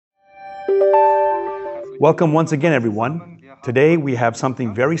Welcome once again, everyone. Today we have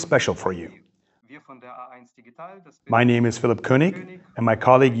something very special for you. My name is Philipp König, and my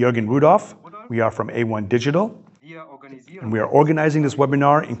colleague Jürgen Rudolph. We are from A1 Digital, and we are organizing this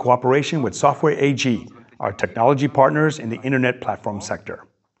webinar in cooperation with Software AG, our technology partners in the internet platform sector.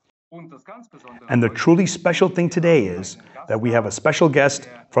 And the truly special thing today is that we have a special guest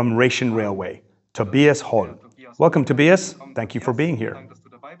from Rhaetian Railway, Tobias Hohl. Welcome, Tobias. Thank you for being here.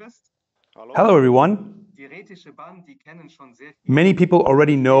 Hello, everyone. Many people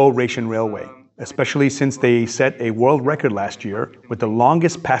already know Rhaetian Railway, especially since they set a world record last year with the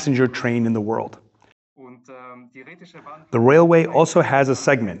longest passenger train in the world. The railway also has a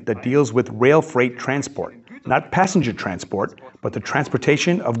segment that deals with rail freight transport, not passenger transport, but the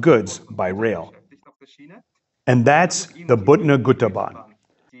transportation of goods by rail. And that's the Bündner Güterbahn.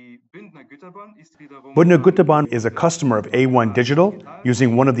 Bündner Güterbahn is a customer of A1 Digital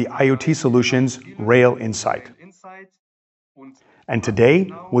using one of the IoT solutions, Rail Insight. And today,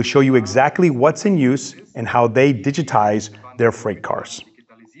 we'll show you exactly what's in use and how they digitize their freight cars.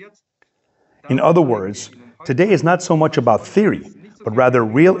 In other words, today is not so much about theory, but rather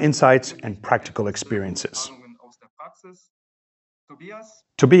real insights and practical experiences.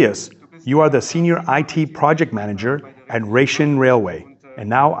 Tobias, you are the Senior IT Project Manager at Rhaetian Railway, and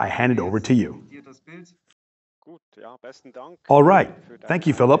now I hand it over to you. All right. Thank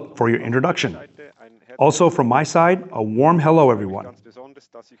you, Philip, for your introduction. Also from my side, a warm hello, everyone.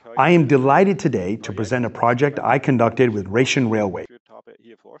 I am delighted today to present a project I conducted with Rhaetian Railway.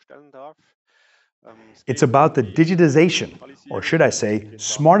 It's about the digitization, or should I say,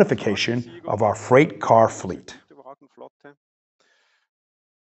 smartification of our freight car fleet.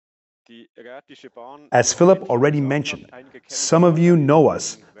 As Philip already mentioned, some of you know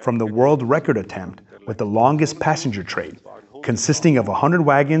us from the world record attempt with the longest passenger train, consisting of 100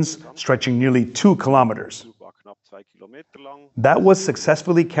 wagons stretching nearly 2 kilometers. That was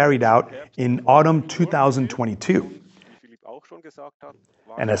successfully carried out in autumn 2022.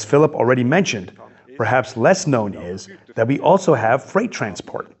 And as Philip already mentioned, perhaps less known is that we also have freight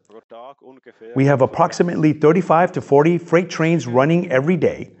transport. We have approximately 35 to 40 freight trains running every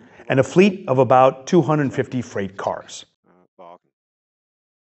day, and a fleet of about 250 freight cars.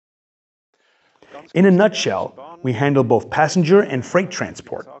 In a nutshell, we handle both passenger and freight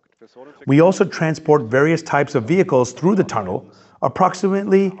transport. We also transport various types of vehicles through the tunnel,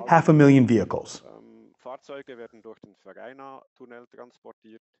 approximately 500,000 vehicles.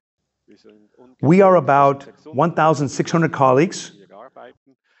 We are about 1,600 colleagues,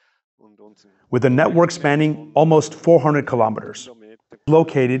 with a network spanning almost 400 kilometers.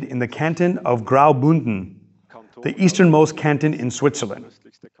 Located in the canton of Graubünden, the easternmost canton in Switzerland.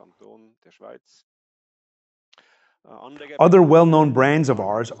 Other well-known brands of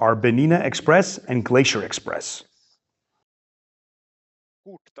ours are Benina Express and Glacier Express.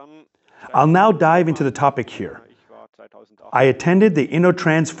 I'll now dive into the topic here. I attended the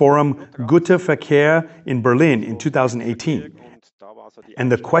InnoTrans Forum Güterverkehr in Berlin in 2018.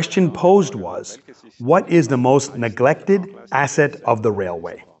 And the question posed was, what is the most neglected asset of the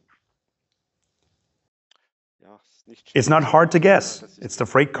railway? It's not hard to guess. It's the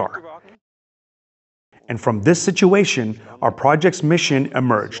freight car. And from this situation, our project's mission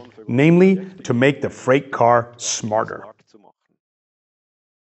emerged, namely to make the freight car smarter.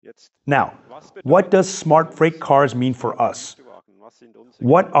 Now, what does smart freight cars mean for us?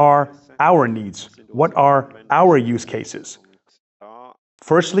 What are our needs? What are our use cases?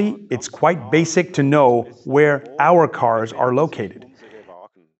 Firstly, it's quite basic to know where our cars are located.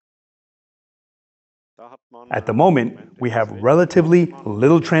 At the moment, we have relatively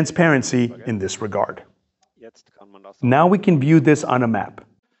little transparency in this regard. Now we can view this on a map.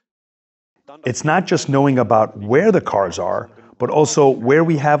 It's not just knowing about where the cars are, but also where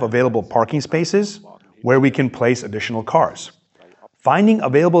we have available parking spaces, where we can place additional cars. Finding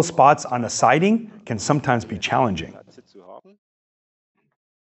available spots on a siding can sometimes be challenging.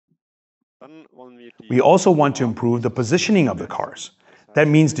 We also want to improve the positioning of the cars. That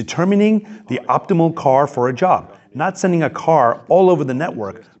means determining the optimal car for a job, not sending a car all over the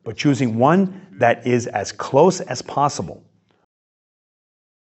network, but choosing one that is as close as possible.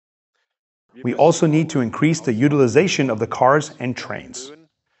 We also need to increase the utilization of the cars and trains.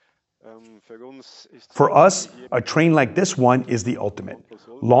 For us, a train like this one is the ultimate.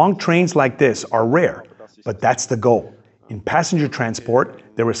 Long trains like this are rare, but that's the goal. In passenger transport,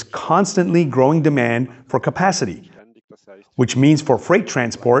 there is constantly growing demand for capacity, which means for freight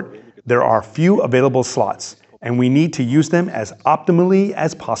transport, there are few available slots, and we need to use them as optimally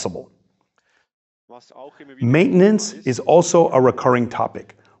as possible. Maintenance is also a recurring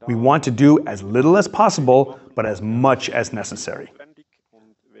topic. We want to do as little as possible, but as much as necessary.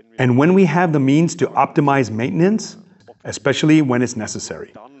 And when we have the means to optimize maintenance, especially when it's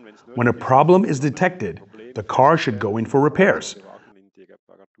necessary. When a problem is detected, the car should go in for repairs.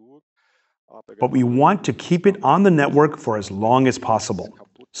 But we want to keep it on the network for as long as possible.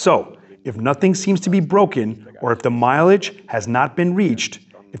 So, if nothing seems to be broken, or if the mileage has not been reached,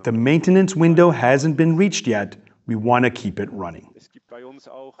 if the maintenance window hasn't been reached yet, we want to keep it running.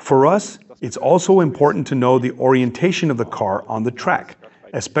 For us, it's also important to know the orientation of the car on the track,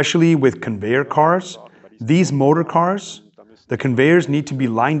 especially with conveyor cars. These motor cars, the conveyors need to be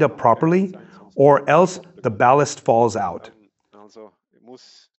lined up properly, or else the ballast falls out.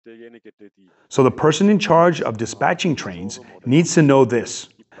 So the person in charge of dispatching trains needs to know this.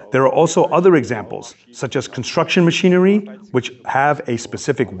 There are also other examples, such as construction machinery, which have a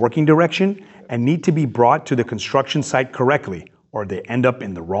specific working direction and need to be brought to the construction site correctly, or they end up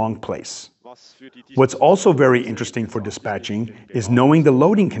in the wrong place. What's also very interesting for dispatching is knowing the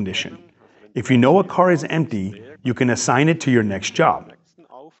loading condition. If you know a car is empty, you can assign it to your next job.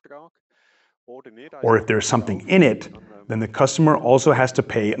 Or if there's something in it, then the customer also has to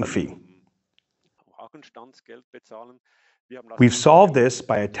pay a fee. We've solved this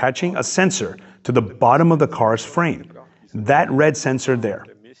by attaching a sensor to the bottom of the car's frame, that red sensor there.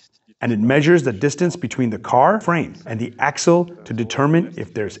 And it measures the distance between the car frame and the axle to determine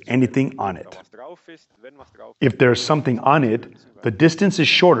if there's anything on it. If there's something on it, the distance is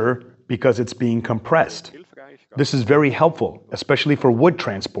shorter because it's being compressed. This is very helpful, especially for wood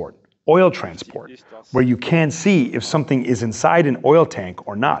transport, oil transport, where you can't see if something is inside an oil tank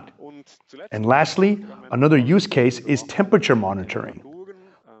or not. And lastly, another use case is temperature monitoring.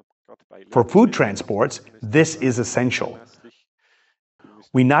 For food transports, this is essential.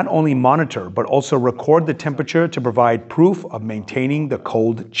 We not only monitor, but also record the temperature to provide proof of maintaining the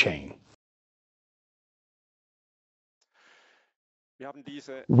cold chain.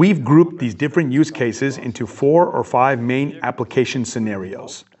 We've grouped these different use cases into 4 or 5 main application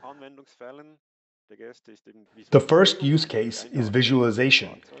scenarios. The first use case is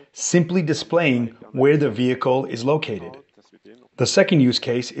visualization, simply displaying where the vehicle is located. The second use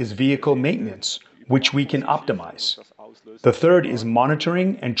case is vehicle maintenance, which we can optimize. The third is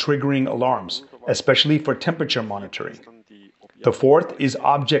monitoring and triggering alarms, especially for temperature monitoring. The fourth is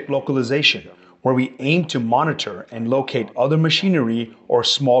object localization, where we aim to monitor and locate other machinery or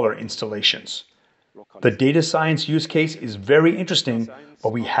smaller installations. The data science use case is very interesting,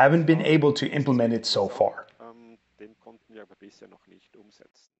 but we haven't been able to implement it so far.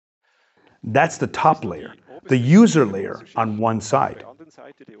 That's the top layer, the user layer on one side.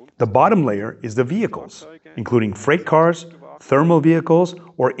 The bottom layer is the vehicles, including freight cars, thermal vehicles,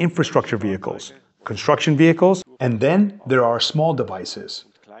 or infrastructure vehicles, construction vehicles, and then there are small devices.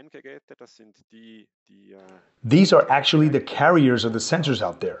 These are actually the carriers of the sensors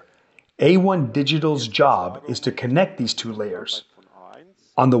out there. A1 Digital's job is to connect these two layers.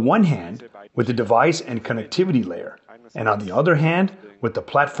 On the one hand, with the device and connectivity layer, and on the other hand, with the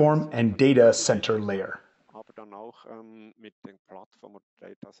platform and data center layer.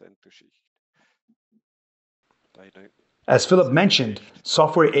 As Philip mentioned,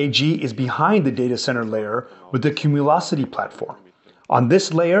 Software AG is behind the data center layer with the Cumulocity platform. On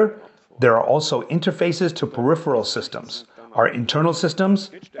this layer, there are also interfaces to peripheral systems, our internal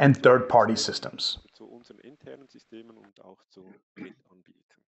systems, and third-party systems.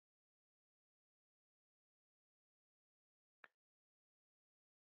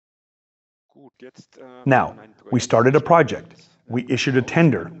 Now, we started a project. We issued a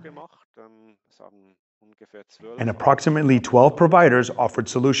tender, and approximately 12 providers offered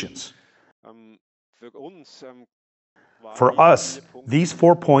solutions. For us, these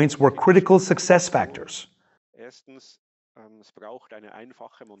 4 points were critical success factors.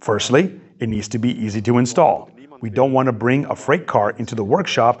 Firstly, it needs to be easy to install. We don't want to bring a freight car into the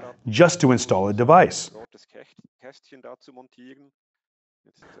workshop just to install a device.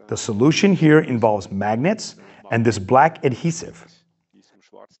 The solution here involves magnets and this black adhesive.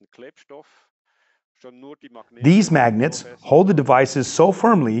 These magnets hold the devices so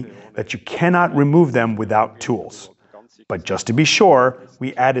firmly that you cannot remove them without tools. But just to be sure,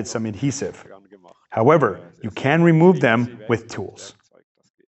 we added some adhesive. However, you can remove them with tools.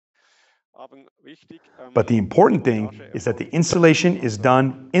 But the important thing is that the installation is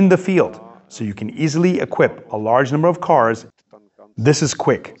done in the field, so you can easily equip a large number of cars. This is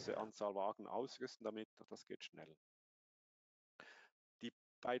quick.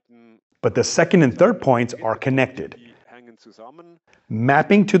 But the second and third points are connected.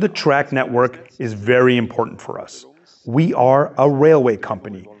 Mapping to the track network is very important for us. We are a railway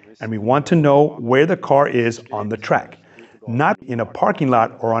company, and we want to know where the car is on the track. Not in a parking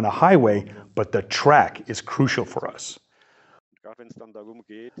lot or on a highway, but the track is crucial for us.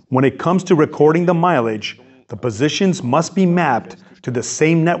 When it comes to recording the mileage, the positions must be mapped to the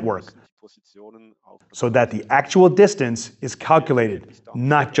same network so that the actual distance is calculated,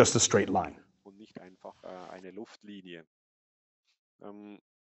 not just a straight line.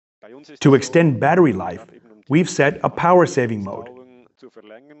 To extend battery life, we've set a power-saving mode.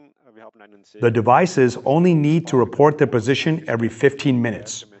 The devices only need to report their position every 15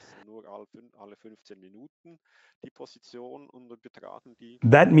 minutes.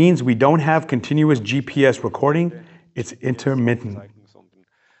 That means we don't have continuous GPS recording, it's intermittent.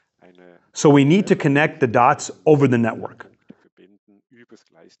 So we need to connect the dots over the network.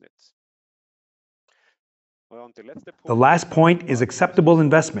 The last point is acceptable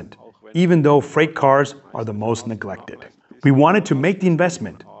investment, even though freight cars are the most neglected. We wanted to make the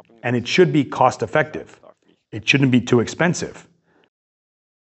investment, and it should be cost-effective. It shouldn't be too expensive.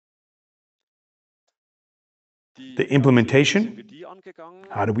 The implementation?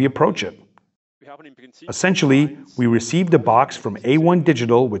 How do we approach it? Essentially, we received a box from A1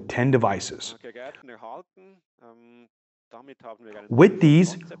 Digital with 10 devices. With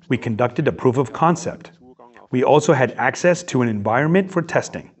these, we conducted a proof of concept. We also had access to an environment for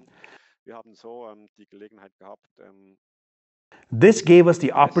testing. This gave us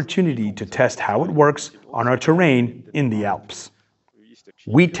the opportunity to test how it works on our terrain in the Alps.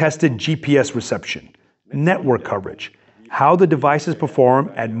 We tested GPS reception, network coverage, how the devices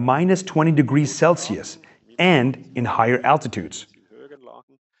perform at minus 20 degrees Celsius and in higher altitudes.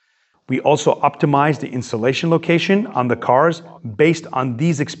 We also optimized the installation location on the cars based on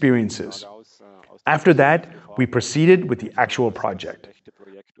these experiences. After that, we proceeded with the actual project.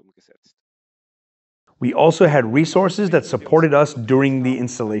 We also had resources that supported us during the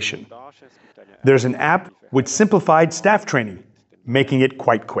installation. There's an app with simplified staff training, making it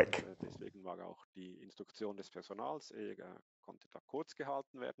quite quick.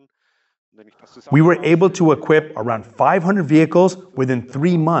 We were able to equip around 500 vehicles within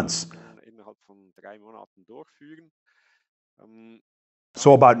 3 months.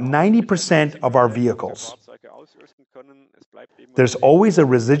 So about 90% of our vehicles. There's always a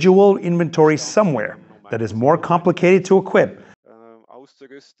residual inventory somewhere that is more complicated to equip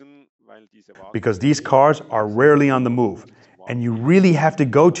because these cars are rarely on the move, and you really have to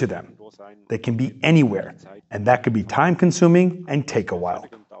go to them. They can be anywhere, and that could be time-consuming and take a while.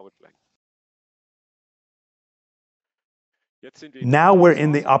 Now we're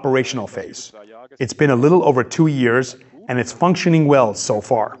in the operational phase. It's been a little over 2 years, and it's functioning well so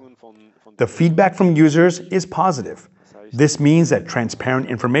far. The feedback from users is positive. This means that transparent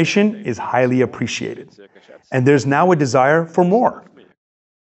information is highly appreciated, and there's now a desire for more.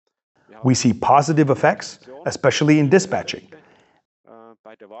 We see positive effects, especially in dispatching.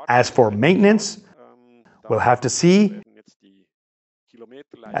 As for maintenance, we'll have to see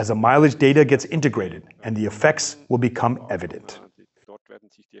as the mileage data gets integrated and the effects will become evident.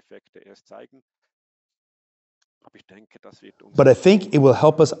 But I think it will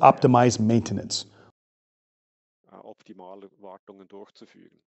help us optimize maintenance.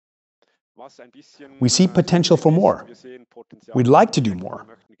 We see potential for more. We'd like to do more,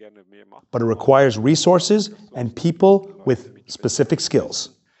 but it requires resources and people with specific skills.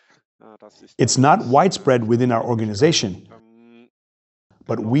 It's not widespread within our organization,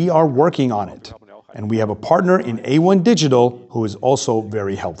 but we are working on it, and we have a partner in A1 Digital who is also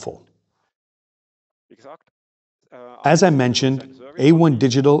very helpful. As I mentioned, A1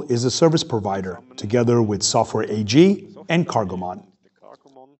 Digital is a service provider together with Software AG and Cargomon.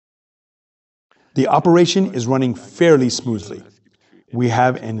 The operation is running fairly smoothly. We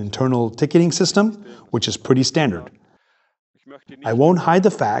have an internal ticketing system, which is pretty standard. I won't hide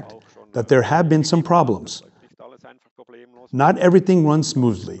the fact that there have been some problems. Not everything runs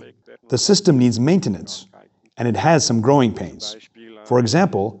smoothly. The system needs maintenance, and it has some growing pains. For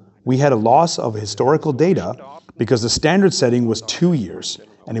example, we had a loss of historical data because the standard setting was 2 years,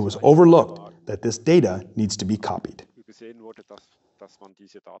 and it was overlooked that this data needs to be copied.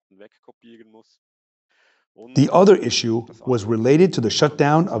 The other issue was related to the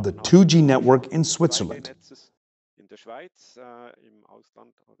shutdown of the 2G network in Switzerland.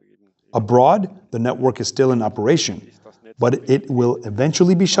 Abroad, the network is still in operation, but it will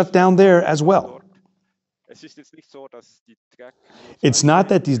eventually be shut down there as well. It's not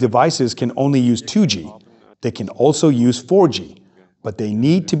that these devices can only use 2G. They can also use 4G, but they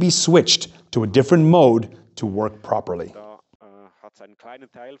need to be switched to a different mode to work properly.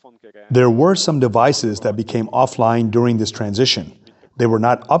 There were some devices that became offline during this transition. They were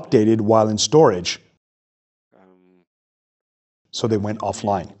not updated while in storage, so they went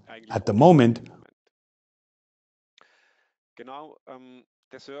offline. At the moment,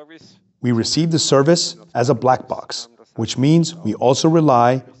 we receive the service as a black box, which means we also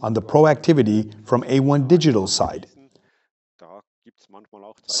rely on the proactivity from A1 Digital's side.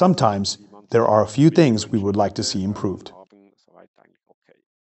 Sometimes there are a few things we would like to see improved.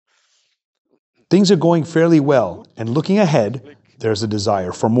 Things are going fairly well, and looking ahead, there's a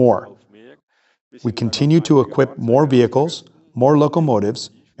desire for more. We continue to equip more vehicles, more locomotives,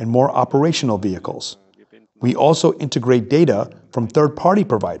 and more operational vehicles. We also integrate data from third-party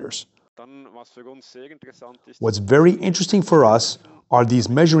providers. What's very interesting for us are these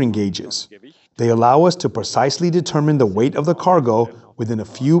measuring gauges. They allow us to precisely determine the weight of the cargo within a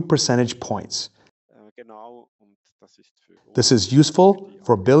few percentage points. This is useful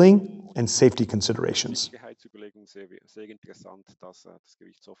for billing and safety considerations.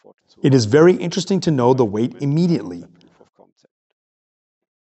 It is very interesting to know the weight immediately.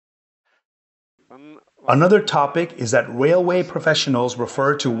 Another topic is that railway professionals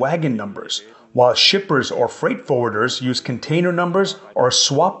refer to wagon numbers, while shippers or freight forwarders use container numbers or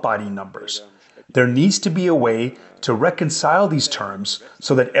swap body numbers. There needs to be a way to reconcile these terms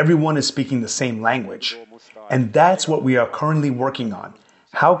so that everyone is speaking the same language. And that's what we are currently working on.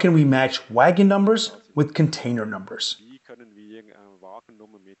 How can we match wagon numbers with container numbers?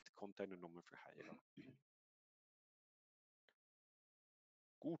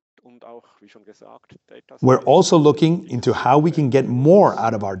 We're also looking into how we can get more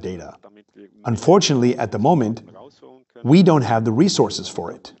out of our data. Unfortunately, at the moment, we don't have the resources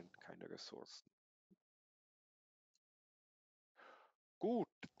for it.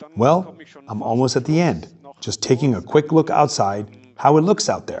 Well, I'm almost at the end, just taking a quick look outside, how it looks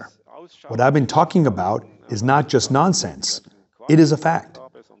out there. What I've been talking about is not just nonsense. It is a fact.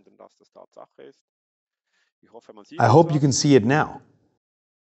 I hope you can see it now.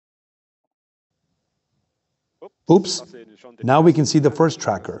 Oops, now we can see the first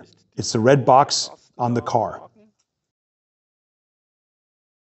tracker. It's the red box on the car.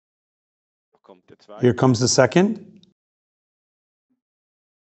 Here comes the second,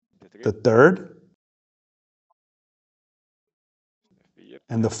 the third,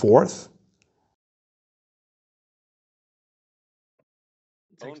 and the fourth.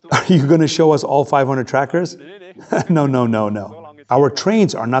 Are you going to show us all 500 trackers? No, no, no, no. Our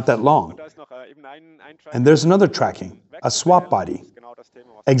trains are not that long. And there's another tracking, a swap body.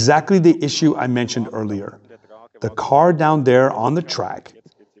 Exactly the issue I mentioned earlier. The car down there on the track,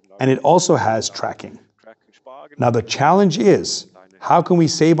 and it also has tracking. Now the challenge is, how can we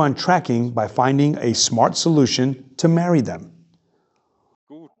save on tracking by finding a smart solution to marry them?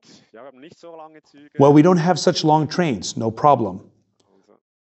 Well, we don't have such long trains, no problem.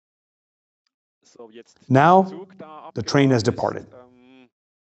 Now, the train has departed.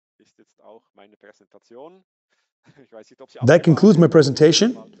 That concludes my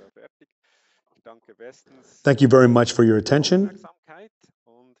presentation. Thank you very much for your attention.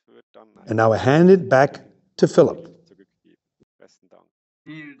 And now I hand it back to Philip.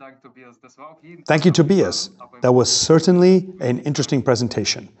 Thank you, Tobias. That was certainly an interesting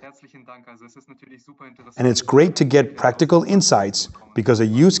presentation. And it's great to get practical insights because a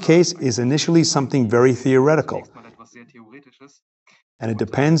use case is initially something very theoretical. And it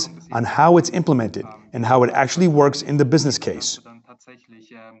depends on how it's implemented and how it actually works in the business case.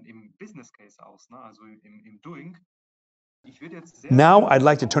 Now I'd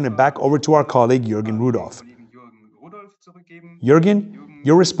like to turn it back over to our colleague Jürgen Rudolph. Jürgen,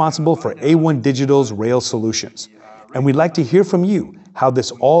 you're responsible for A1 Digital's rail solutions, and we'd like to hear from you how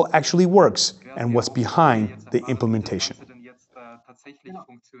this all actually works and what's behind the implementation.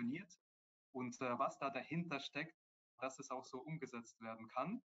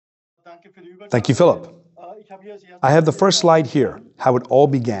 Thank you, Philip. I have the first slide here, how it all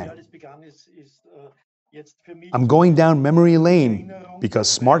began. I'm going down memory lane because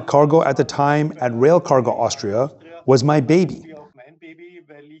Smart Cargo at the time at Rail Cargo Austria was my baby,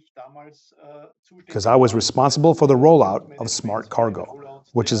 because I was responsible for the rollout of Smart Cargo,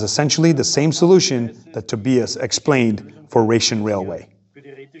 which is essentially the same solution that Tobias explained for Rhaetian Railway.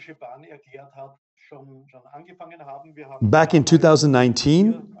 Back in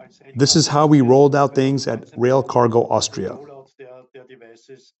 2019, this is how we rolled out things at Rail Cargo Austria.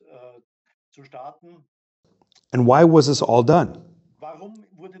 And why was this all done?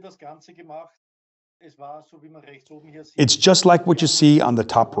 It's just like what you see on the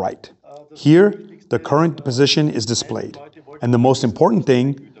top right. Here, the current position is displayed. And the most important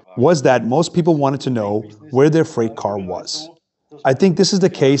thing was that most people wanted to know where their freight car was. I think this is the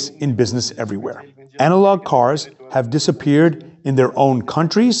case in business everywhere. Analog cars have disappeared in their own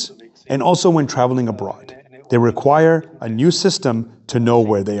countries and also when traveling abroad. They require a new system to know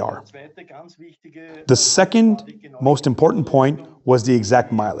where they are. The second most important point was the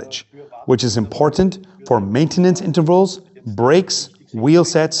exact mileage, which is important for maintenance intervals, brakes, wheel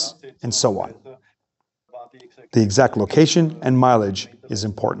sets, and so on. The exact location and mileage is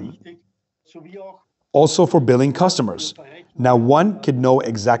important. Also for billing customers. Now one could know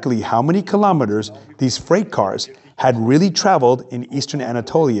exactly how many kilometers these freight cars had really traveled in Eastern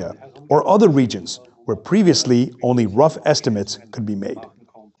Anatolia or other regions where previously only rough estimates could be made.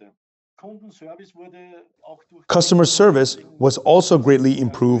 Customer service was also greatly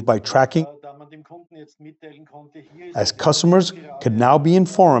improved by tracking, as customers could now be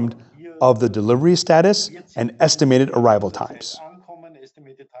informed of the delivery status and estimated arrival times.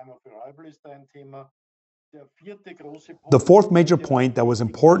 The fourth major point that was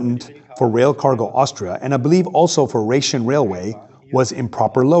important for Rail Cargo Austria, and I believe also for Rhaetian Railway, was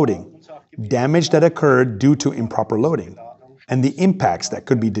improper loading, damage that occurred due to improper loading, and the impacts that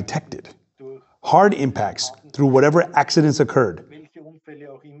could be detected. Hard impacts through whatever accidents occurred.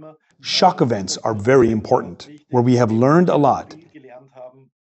 Shock events are very important, where we have learned a lot.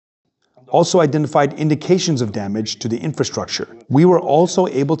 Also identified indications of damage to the infrastructure. We were also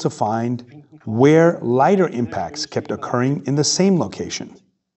able to find where lighter impacts kept occurring in the same location.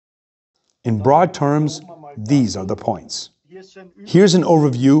 In broad terms, these are the points. Here's an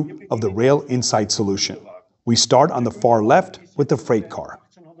overview of the Rail Insight solution. We start on the far left with the freight car.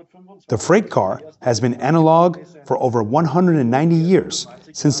 The freight car has been analog for over 190 years,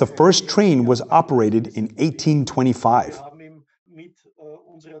 since the first train was operated in 1825.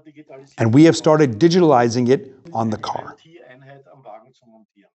 And we have started digitalizing it on the car.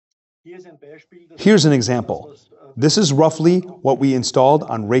 Here's an example. This is roughly what we installed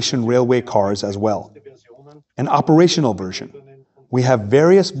on Rhaetian Railway cars as well. An operational version. We have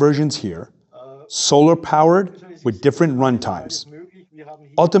various versions here, solar-powered with different run times.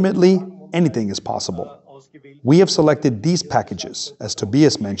 Ultimately, anything is possible. We have selected these packages, as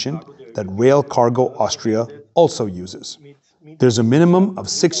Tobias mentioned, that Rail Cargo Austria also uses. There's a minimum of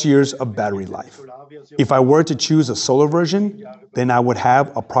 6 years of battery life. If I were to choose a solar version, then I would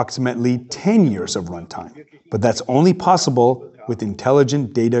have approximately 10 years of runtime. But that's only possible with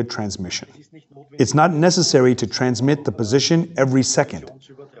intelligent data transmission. It's not necessary to transmit the position every second.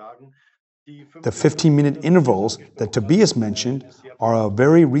 The 15-minute intervals that Tobias mentioned are a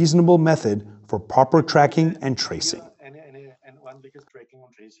very reasonable method for proper tracking and tracing.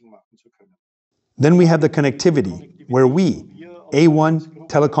 Then we have the connectivity, where we, A1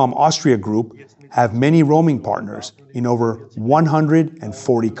 Telecom Austria Group, have many roaming partners in over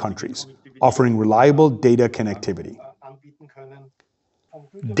 140 countries, offering reliable data connectivity.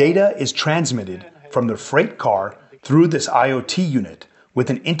 Data is transmitted from the freight car through this IoT unit with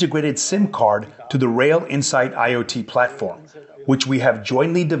an integrated SIM card to the Rail Insight IoT platform, which we have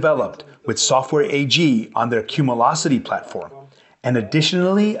jointly developed with Software AG on their Cumulosity platform, and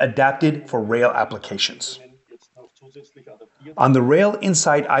additionally adapted for rail applications. On the Rail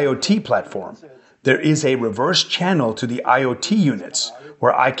Insight IoT platform, there is a reverse channel to the IoT units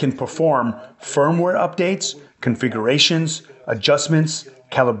where I can perform firmware updates, configurations, adjustments,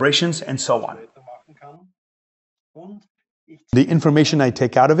 calibrations, and so on. The information I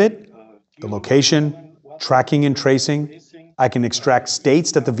take out of it, the location, tracking and tracing, I can extract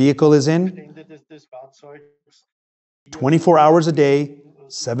states that the vehicle is in, 24 hours a day,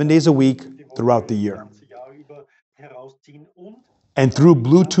 7 days a week, throughout the year. And through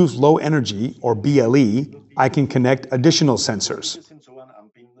Bluetooth Low Energy, or BLE, I can connect additional sensors.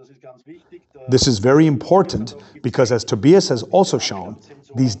 This is very important because, as Tobias has also shown,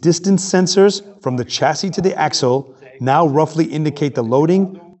 these distance sensors from the chassis to the axle now roughly indicate the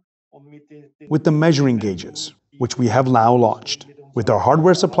loading with the measuring gauges, which we have now launched. With our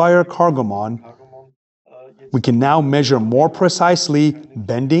hardware supplier Cargomon, we can now measure more precisely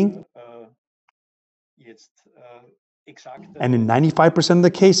bending, and in 95% of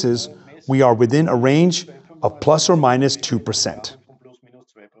the cases, we are within a range of plus or minus 2%.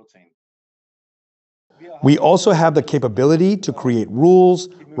 We also have the capability to create rules,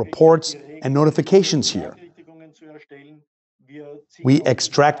 reports, and notifications here. We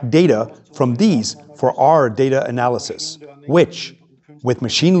extract data from these for our data analysis, which, with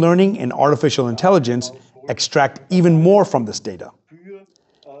machine learning and artificial intelligence, extract even more from this data.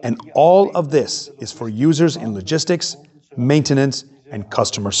 And all of this is for users in logistics, maintenance, and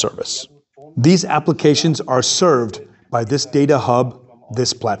customer service. These applications are served by this data hub,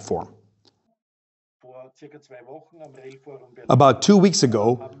 this platform. About 2 weeks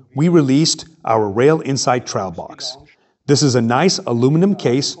ago, we released our Rail Insight Trial Box. This is a nice aluminum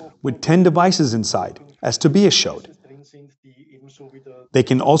case with 10 devices inside, as Tobias showed. They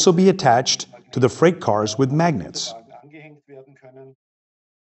can also be attached to the freight cars with magnets.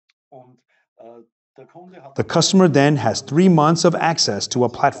 The customer then has 3 months of access to a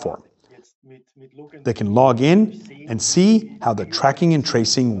platform. They can log in and see how the tracking and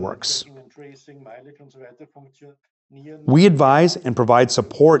tracing works. We advise and provide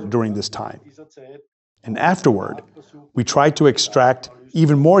support during this time. And afterward, we try to extract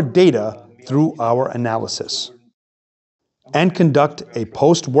even more data through our analysis and conduct a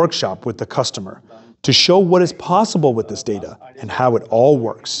post-workshop with the customer to show what is possible with this data and how it all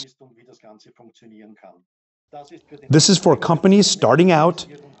works. This is for companies starting out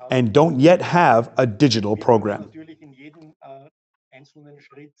and don't yet have a digital program.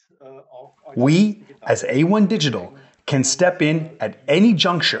 We, as A1 Digital, can step in at any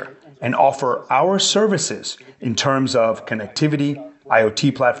juncture and offer our services in terms of connectivity,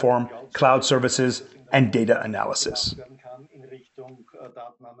 IoT platform, cloud services, and data analysis.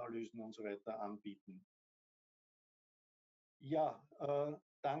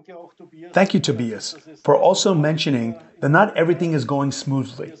 Thank you, Tobias, for also mentioning that not everything is going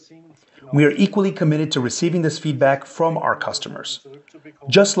smoothly. We are equally committed to receiving this feedback from our customers.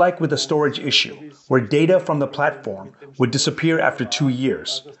 Just like with the storage issue, where data from the platform would disappear after 2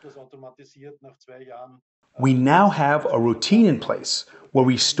 years, we now have a routine in place where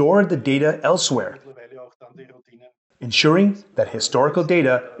we store the data elsewhere, ensuring that historical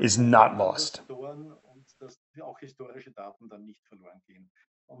data is not lost.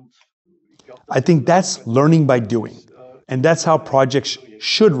 I think that's learning by doing, and that's how projects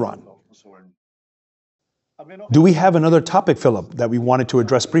should run. Do we have another topic, Philip, that we wanted to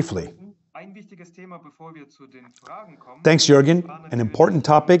address briefly? Thanks, Jürgen. An important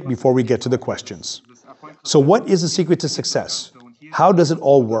topic before we get to the questions. So what is the secret to success? How does it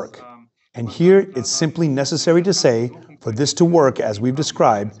all work? And here it's simply necessary to say, for this to work as we've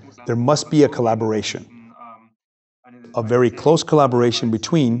described, there must be a collaboration. A very close collaboration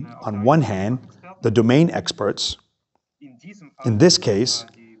between, on one hand, the domain experts, in this case,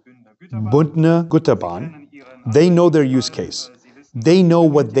 Bündner Güterbahn. They know their use case. They know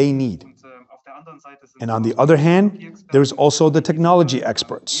what they need. And on the other hand, there's also the technology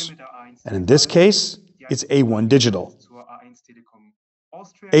experts. And in this case, it's A1 Digital.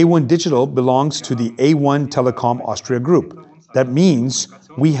 A1 Digital belongs to the A1 Telekom Austria Group. That means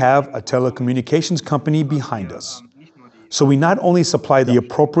we have a telecommunications company behind us. So we not only supply the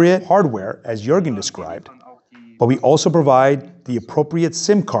appropriate hardware, as Jürgen described, but we also provide the appropriate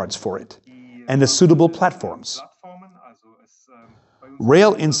SIM cards for it and the suitable platforms.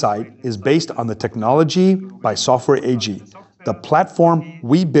 Rail Insight is based on the technology by Software AG, the platform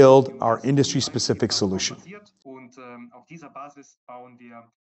we build our industry-specific solution.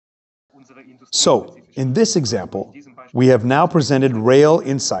 So, in this example, we have now presented Rail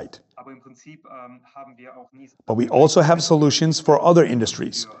Insight, but we also have solutions for other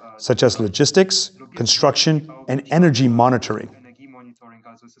industries, such as logistics, construction, and energy monitoring.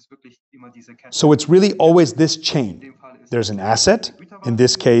 So it's really always this chain. There's an asset, in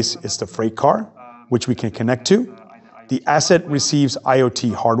this case it's the freight car, which we can connect to. The asset receives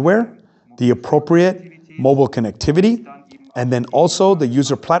IoT hardware, the appropriate mobile connectivity, and then also the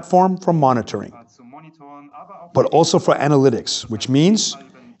user platform for monitoring. But also for analytics, which means,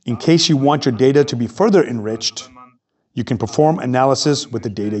 in case you want your data to be further enriched, you can perform analysis with the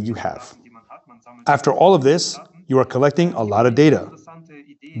data you have. After all of this, you are collecting a lot of data.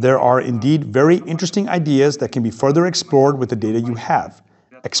 There are indeed very interesting ideas that can be further explored with the data you have,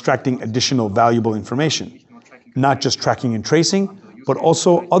 extracting additional valuable information, not just tracking and tracing, but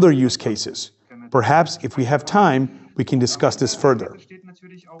also other use cases. Perhaps if we have time, we can discuss this further.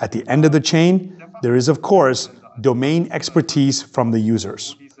 At the end of the chain, there is, of course, domain expertise from the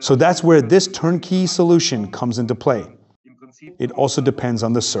users. So that's where this turnkey solution comes into play. It also depends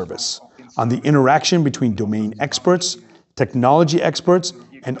on the service, on the interaction between domain experts, technology experts,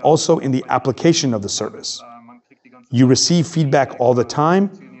 and also in the application of the service. You receive feedback all the time,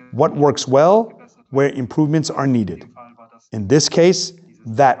 what works well, where improvements are needed. In this case,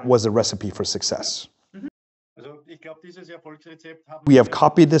 that was a recipe for success. We have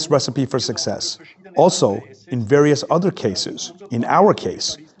copied this recipe for success. Also, in various other cases. In our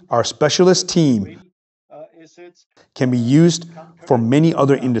case, our specialist team can be used for many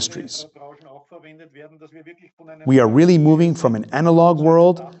other industries. We are really moving from an analog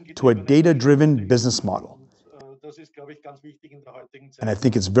world to a data-driven business model. And I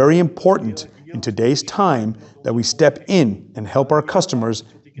think it's very important in today's time that we step in and help our customers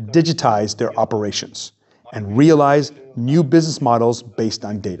digitize their operations and realize new business models based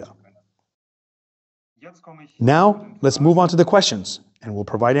on data. Now, let's move on to the questions, and we'll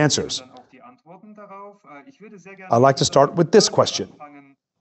provide answers. I'd like to start with this question.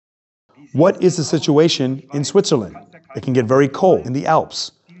 What is the situation in Switzerland? It can get very cold in the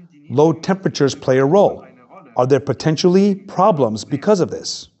Alps. Low temperatures play a role. Are there potentially problems because of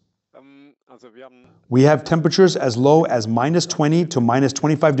this? We have temperatures as low as -20 to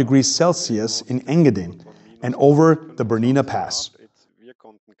 -25 degrees Celsius in Engadin and over the Bernina Pass.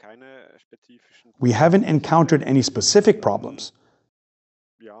 We haven't encountered any specific problems.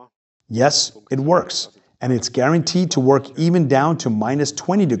 Yes, it works, and it's guaranteed to work even down to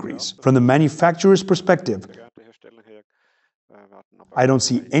 -20 degrees. From the manufacturer's perspective, I don't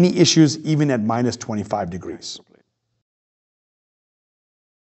see any issues even at -25 degrees.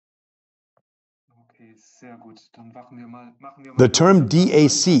 The term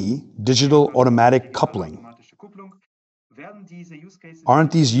DAC, digital automatic coupling,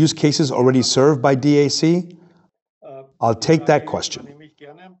 aren't these use cases already served by DAC? I'll take that question.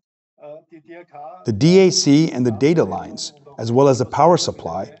 The DAC and the data lines, as well as the power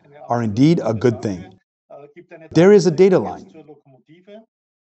supply, are indeed a good thing. There is a data line.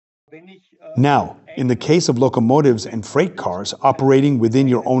 Now, in the case of locomotives and freight cars operating within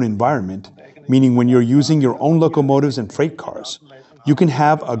your own environment, meaning when you're using your own locomotives and freight cars, you can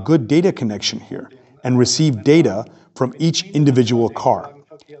have a good data connection here and receive data from each individual car.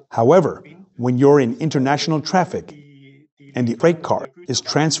 However, when you're in international traffic and the freight car is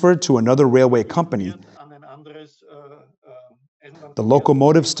transferred to another railway company, the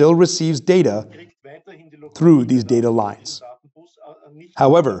locomotive still receives data through these data lines.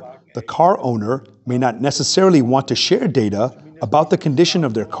 However, the car owner may not necessarily want to share data about the condition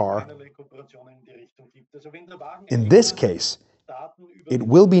of their car. In this case, it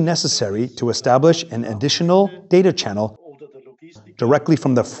will be necessary to establish an additional data channel directly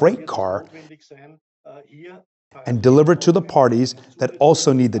from the freight car and deliver to the parties that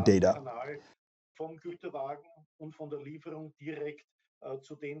also need the data.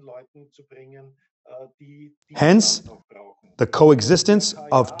 Hence, the coexistence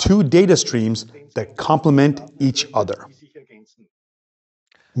of two data streams that complement each other.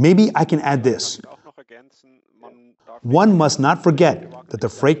 Maybe I can add this. One must not forget that the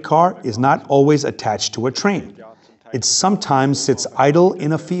freight car is not always attached to a train. It sometimes sits idle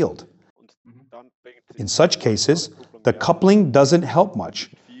in a field. In such cases, the coupling doesn't help much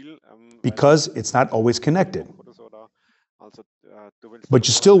because it's not always connected. But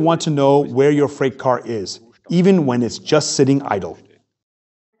you still want to know where your freight car is, even when it's just sitting idle.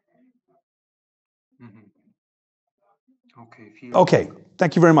 Okay,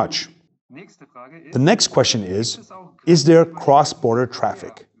 thank you very much. The next question is there cross-border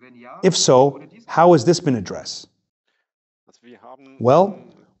traffic? If so, how has this been addressed? Well,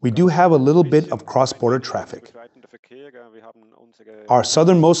 we do have a little bit of cross-border traffic. Our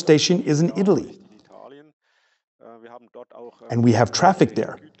southernmost station is in Italy, and we have traffic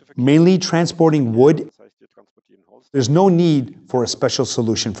there, mainly transporting wood. There's no need for a special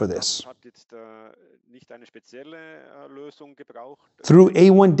solution for this. Through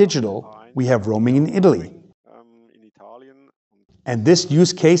A1 Digital, we have roaming in Italy, and this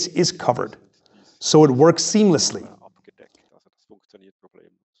use case is covered, so it works seamlessly.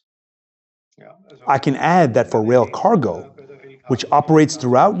 I can add that for rail cargo, which operates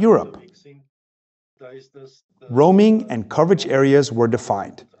throughout Europe, roaming and coverage areas were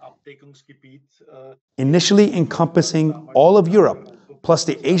defined, initially encompassing all of Europe, plus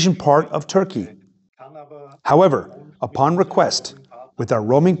the Asian part of Turkey. However, upon request, with our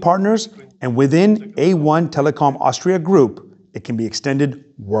roaming partners and within A1 Telekom Austria Group, it can be extended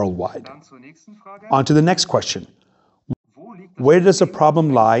worldwide. On to the next question. Where does the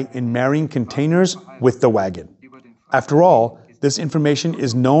problem lie in marrying containers with the wagon? After all, this information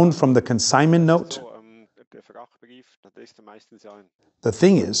is known from the consignment note. The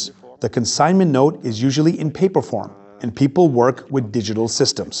thing is, the consignment note is usually in paper form, and people work with digital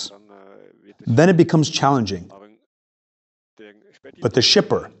systems. Then it becomes challenging. But the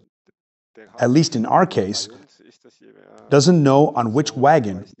shipper, at least in our case, doesn't know on which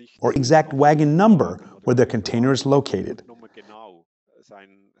wagon or exact wagon number where the container is located.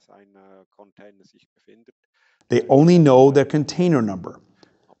 They only know their container number.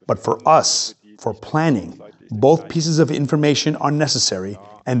 But for us, for planning, Both pieces of information are necessary,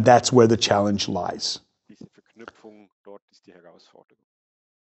 and that's where the challenge lies.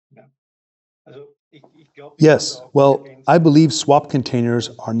 Yes, well, I believe swap containers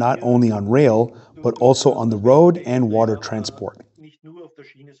are not only on rail, but also on the road and water transport.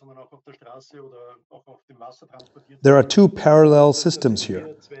 There are two parallel systems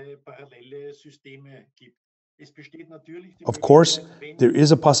here. Of course, there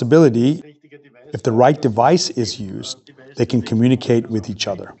is a possibility, if the right device is used, they can communicate with each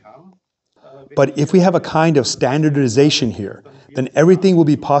other. But if we have a kind of standardization here, then everything will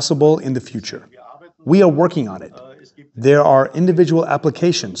be possible in the future. We are working on it. There are individual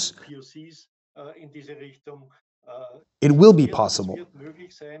applications. It will be possible.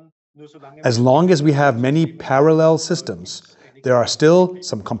 As long as we have many parallel systems, there are still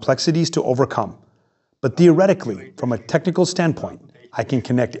some complexities to overcome. But theoretically, from a technical standpoint, I can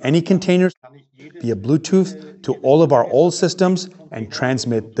connect any containers via Bluetooth to all of our old systems and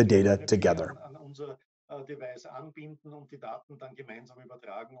transmit the data together.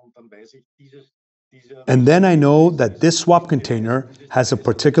 And then I know that this swap container has a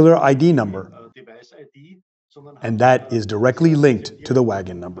particular ID number, and that is directly linked to the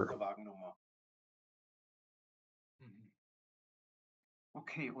wagon number.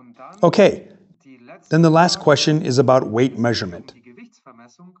 Okay, then the last question is about weight measurement.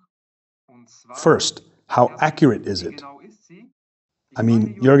 First, how accurate is it? I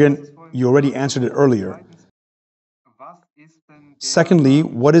mean, Jürgen, you already answered it earlier. Secondly,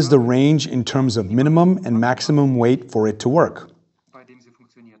 what is the range in terms of minimum and maximum weight for it to work?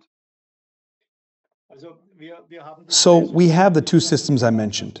 So we have the two systems I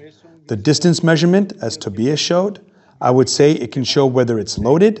mentioned. The distance measurement, as Tobias showed, I would say it can show whether it's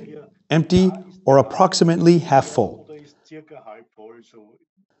loaded, empty, or approximately half full.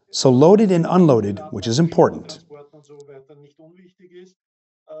 So loaded and unloaded, which is important.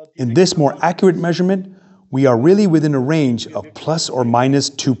 In this more accurate measurement, we are really within a range of plus or minus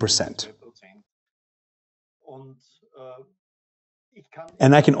 2%.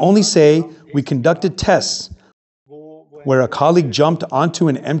 And I can only say we conducted tests where a colleague jumped onto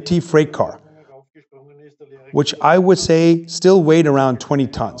an empty freight car, which I would say still weighed around 20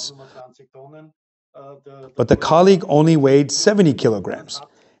 tons. But the colleague only weighed 70 kilograms,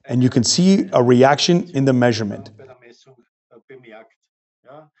 and you can see a reaction in the measurement.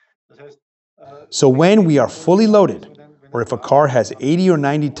 So when we are fully loaded, or if a car has 80 or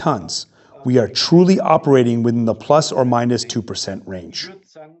 90 tons, we are truly operating within the plus or minus 2% range.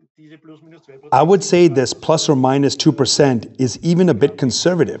 I would say this plus or minus 2% is even a bit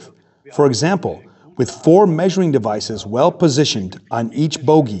conservative. For example, with 4 measuring devices well positioned on each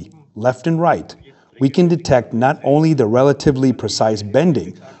bogie, left and right, we can detect not only the relatively precise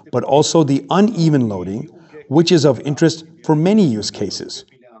bending, but also the uneven loading, which is of interest for many use cases.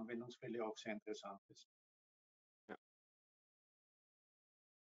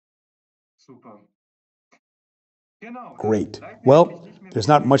 Great. Well, there's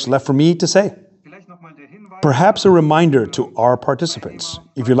not much left for me to say. Perhaps a reminder to our participants,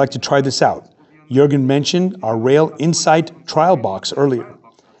 if you'd like to try this out. Jürgen mentioned our Rail Insight trial box earlier.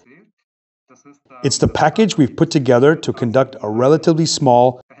 It's the package we've put together to conduct a relatively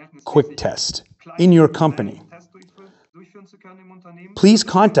small, quick test in your company. Please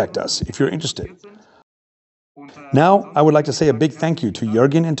contact us if you're interested. Now, I would like to say a big thank you to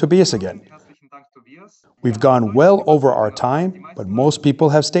Jürgen and Tobias again. We've gone well over our time, but most people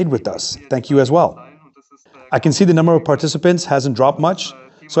have stayed with us. Thank you as well. I can see the number of participants hasn't dropped much,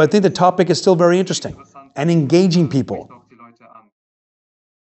 so I think the topic is still very interesting and engaging people.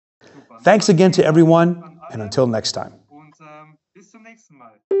 Thanks again to everyone, and until next time.